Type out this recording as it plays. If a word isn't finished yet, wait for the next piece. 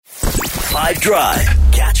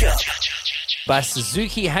5DRIVE. Catch up. By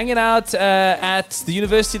Suzuki hanging out at the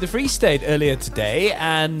University of the Free State earlier today,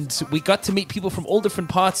 and we got to meet people from all different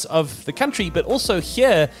parts of the country, but also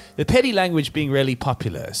hear the Pedi language being really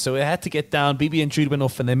popular. So we had to get down. Bibi and Jude went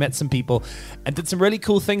off and they met some people and did some really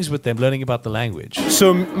cool things with them, learning about the language.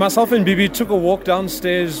 So myself and Bibi took a walk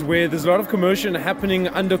downstairs where there's a lot of commotion happening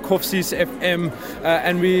under Kofsis FM,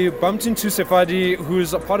 and we bumped into Sefadi,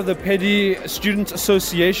 who's a part of the Pedi Student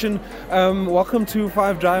Association. Welcome to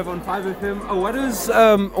 5DRIVE on 5FM.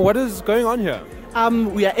 What is going on here?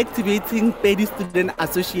 We are activating Pedi Student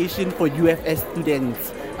Association for UFS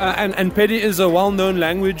students. And Pedi is a well-known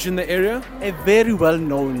language in the area? A very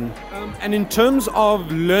well-known. And in terms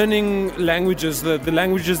of learning languages, the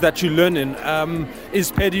languages that you learn in,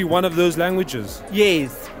 is Pedi one of those languages?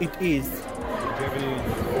 Yes, it is.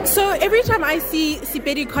 So every time I see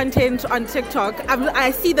Sipedi content on TikTok,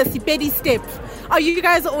 I see the Sipedi step. Are you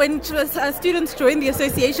guys, when students join the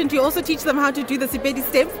association, do you also teach them how to do the Sipedi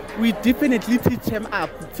step? We definitely teach them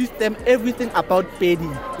everything about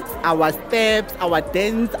Pedi. Our steps, our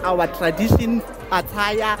dance, our tradition,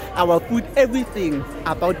 attire, our food, everything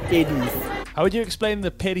about Pedi. How would you explain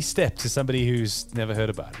the Pedi step to somebody who's never heard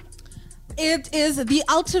about it? It is the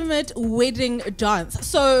ultimate wedding dance.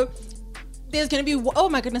 So there's going to be, oh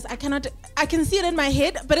my goodness, I can see it in my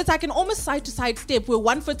head, but it's like an almost side to side step where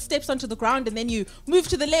one foot steps onto the ground and then you move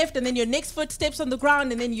to the left and then your next foot steps on the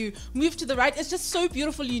ground and then you move to the right. It's just so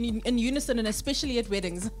beautiful in unison, and especially at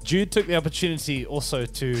weddings. Jude took the opportunity also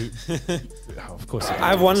to, of course. I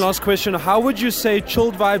have one last question. How would you say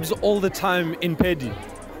chilled vibes all the time in Pedi?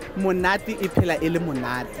 Monate iphela ele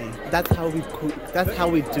monate. That's how we cook. That's how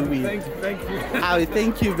we do it. Thank you.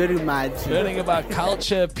 Thank you very much. Learning about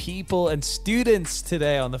culture, people, and students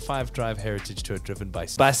today on the 5DRIVE Heritage Tour driven by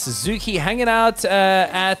Suzuki hanging out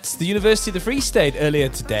at the University of the Free State earlier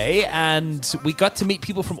today, and we got to meet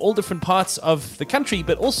people from all different parts of the country,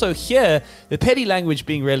 but also hear the Pedi language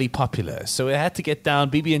being really popular. So we had to get down.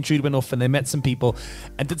 Bibi and Jude went off and they met some people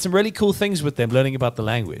and did some really cool things with them, learning about the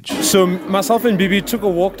language. So myself and Bibi took a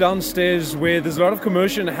walk downstairs where there's a lot of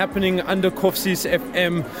commotion happening under Kofsis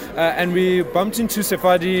FM, and we bumped into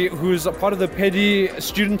Sefadi, who's a part of the Pedi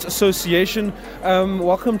Student Association.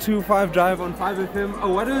 Welcome to 5DRIVE on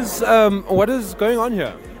 5FM. What is going on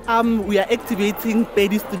here? We are activating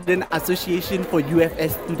Pedi Student Association for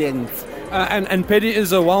UFS students. And Pedi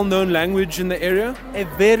is a well-known language in the area? A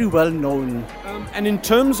very well-known. And in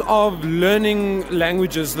terms of learning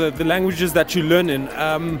languages, the languages that you learn in,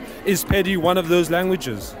 is Pedi one of those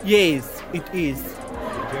languages? Yes, it is.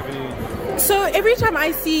 So every time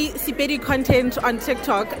I see Sipedi content on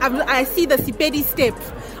TikTok, I see the Sipedi step.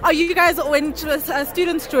 Are you guys, when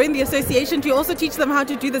students join the association, do you also teach them how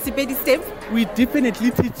to do the Sipedi step? We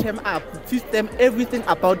definitely teach them everything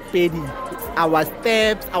about Pedi. Our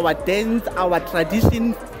steps, our dance, our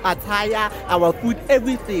tradition, attire, our food,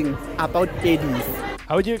 everything about Pedi.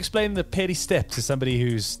 How would you explain the Pedi step to somebody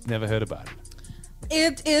who's never heard about it?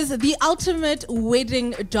 It is the ultimate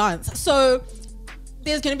wedding dance. So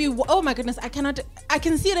there's going to be, oh my goodness, I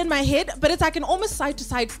can see it in my head, but it's like an almost side to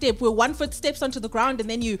side step where one foot steps onto the ground and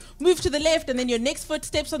then you move to the left and then your next foot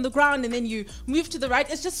steps on the ground and then you move to the right.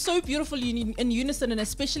 It's just so beautiful in unison, and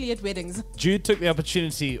especially at weddings. Jude took the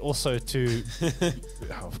opportunity also to,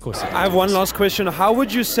 of course. I have one last question. How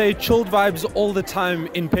would you say chilled vibes all the time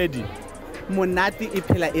in Pedi? Monate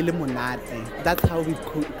iphela ele monate. That's how we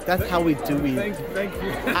cook. That's how we do it. Thank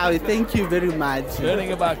you. Thank you very much.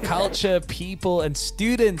 Learning about culture, people, and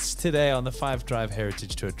students today on the 5DRIVE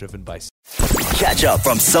Heritage Tour driven by. Catch up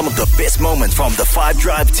from some of the best moments from the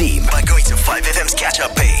 5DRIVE team by going to 5FM's catch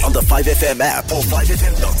up page on the 5FM app or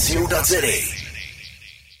 5FM.co.za.